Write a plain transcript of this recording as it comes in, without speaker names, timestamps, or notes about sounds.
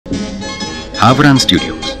Havran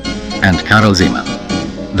Studios and Karel Zeman,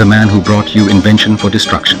 the man who brought you invention for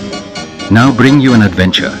destruction, now bring you an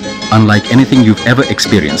adventure unlike anything you've ever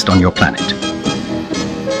experienced on your planet.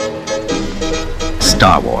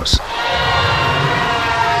 Star Wars.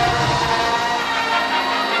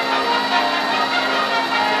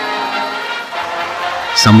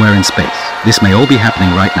 Somewhere in space, this may all be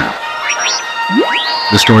happening right now.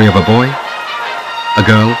 The story of a boy, a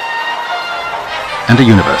girl, and a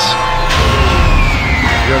universe.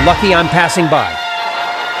 You're lucky I'm passing by.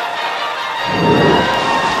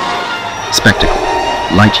 Spectacle,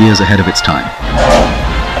 light years ahead of its time.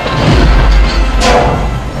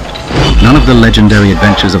 None of the legendary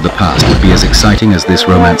adventures of the past would be as exciting as this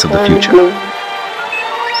romance of the future.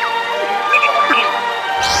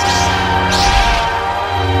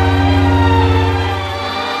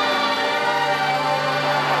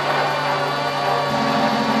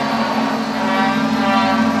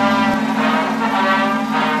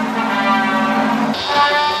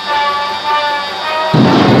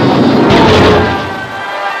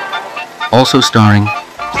 Also starring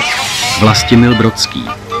Vlastimil Brodský,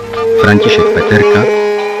 František Peterka,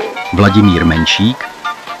 Vladimír Menšík,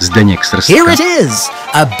 Zdeněk Srska. Here it is!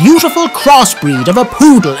 A beautiful crossbreed of a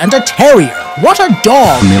poodle and a terrier. What a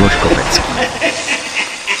dog! Miloš Kopecký.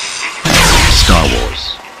 Star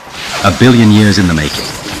Wars. A billion years in the making,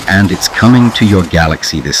 and it's coming to your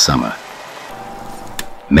galaxy this summer.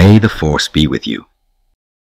 May the Force be with you.